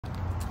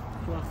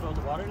You want to throw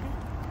the water in?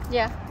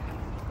 Yeah.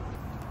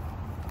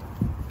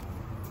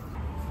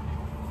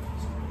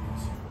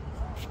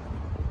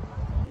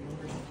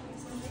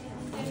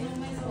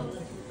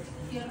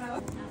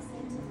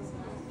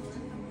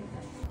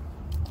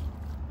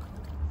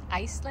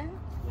 Iceland?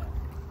 Yeah.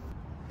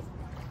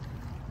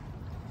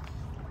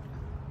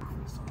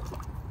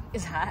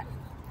 It's hot.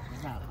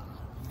 It's not.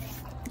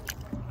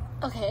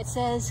 Okay, it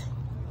says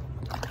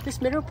this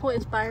mineral pool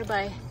inspired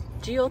by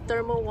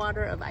geothermal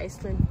water of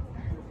Iceland.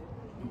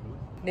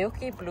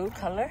 Milky blue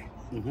color.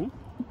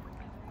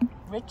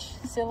 Rich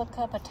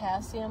silica,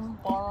 potassium,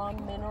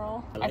 boron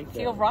mineral. I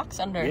feel rocks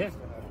under. Yeah,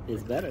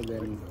 it's better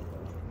than.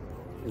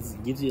 It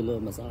gives you a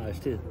little massage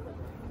too.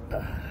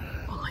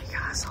 Oh my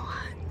god, so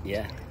hot.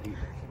 Yeah.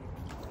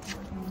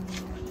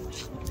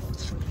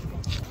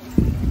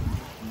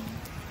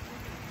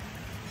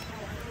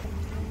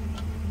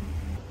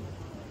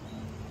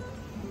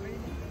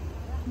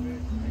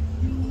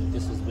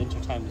 This was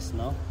wintertime with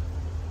snow.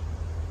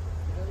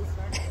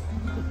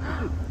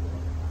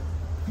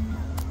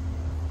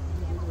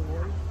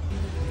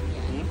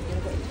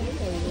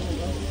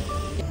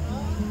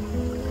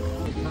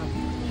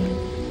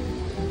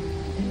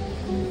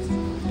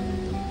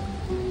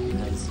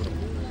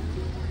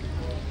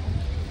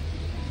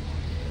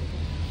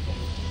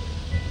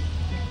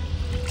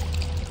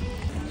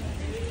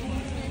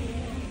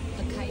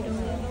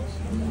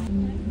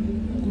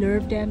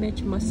 Nerve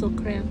damage, muscle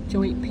cramp,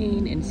 joint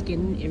pain, and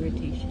skin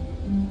irritation.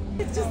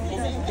 It's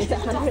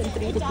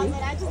 103 degrees.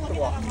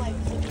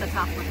 The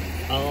top one.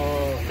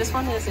 Oh. This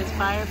one is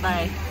inspired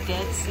by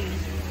Dead Sea.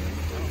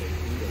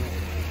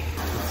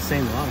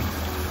 Same water.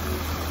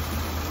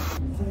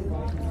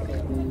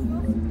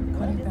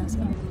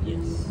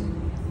 Yes.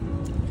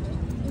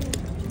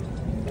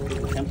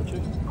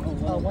 Temperature?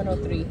 Oh,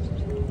 103.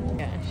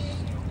 Gosh.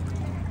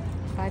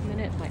 5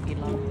 minutes might be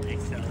long.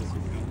 Exhale as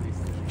you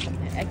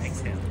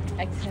exhale.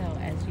 Exhale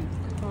as you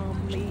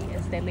calmly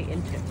and steadily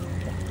enter.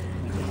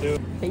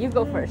 Okay, you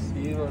go first.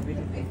 You go. I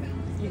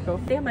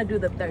think I'm gonna do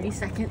the 30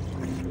 second.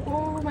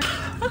 Oh my.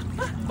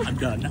 I'm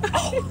done.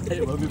 Oh,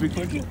 hey, want me to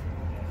record you?